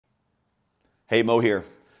Hey, Mo here.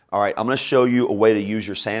 All right, I'm gonna show you a way to use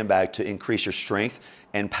your sandbag to increase your strength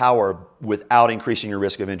and power without increasing your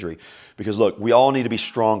risk of injury. Because look, we all need to be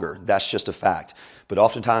stronger. That's just a fact. But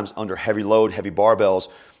oftentimes under heavy load, heavy barbells,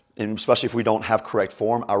 and especially if we don't have correct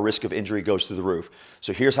form, our risk of injury goes through the roof.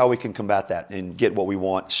 So here's how we can combat that and get what we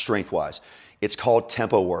want strength-wise. It's called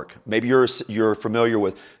tempo work. Maybe you're familiar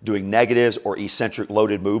with doing negatives or eccentric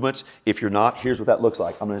loaded movements. If you're not, here's what that looks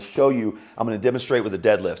like. I'm gonna demonstrate with the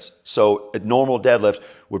deadlifts. So a normal deadlift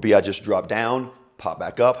would be I just drop down, pop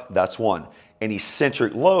back up, that's one. An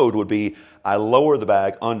eccentric load would be I lower the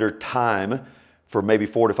bag under time for maybe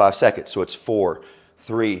 4 to 5 seconds. So it's 4,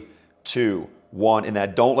 3, 2, 1, and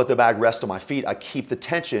then don't let the bag rest on my feet. I keep the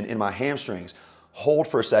tension in my hamstrings, hold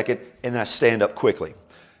for a second, and then I stand up quickly.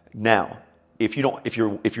 Now, if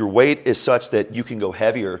your weight is such that you can go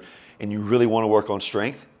heavier and you really want to work on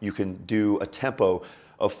strength, you can do a tempo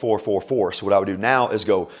of 4, 4, 4. So what I would do now is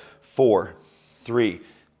go 4, 3,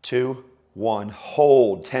 2, 1,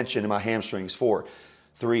 hold tension in my hamstrings, 4,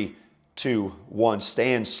 3, 2, 1,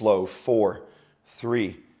 stand slow, 4,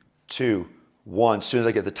 3, 2, 1. As soon as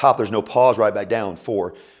I get to the top, there's no pause, right back down,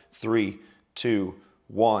 4, 3, 2,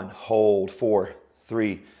 1, hold, 4,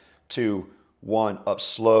 3, 2, 1, up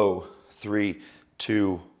slow, 3,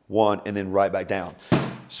 2, 1, and then right back down.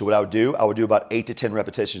 So what I would do about 8 to 10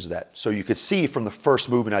 repetitions of that. So you could see from the first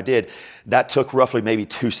movement I did, that took roughly maybe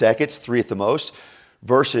 2 seconds, 3 at the most,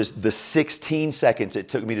 versus the 16 seconds it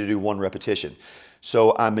took me to do 1 repetition.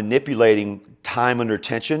 So I'm manipulating time under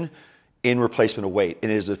tension in replacement of weight.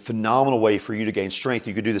 And it is a phenomenal way for you to gain strength.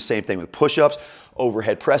 You could do the same thing with push-ups,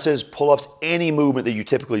 overhead presses, pull-ups, any movement that you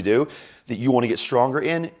typically do that you want to get stronger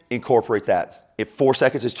in, incorporate that. If 4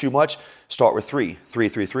 seconds is too much, start with 3, 3,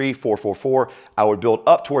 3, 3, 4, 4, 4. I would build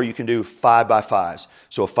up to where you can do 5 by 5s.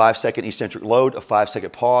 So a 5-second eccentric load, a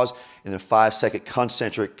 5-second pause, and then a 5-second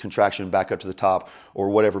concentric contraction back up to the top or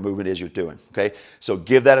whatever movement it is you're doing, okay? So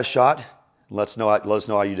give that a shot. Let us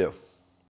know how you do.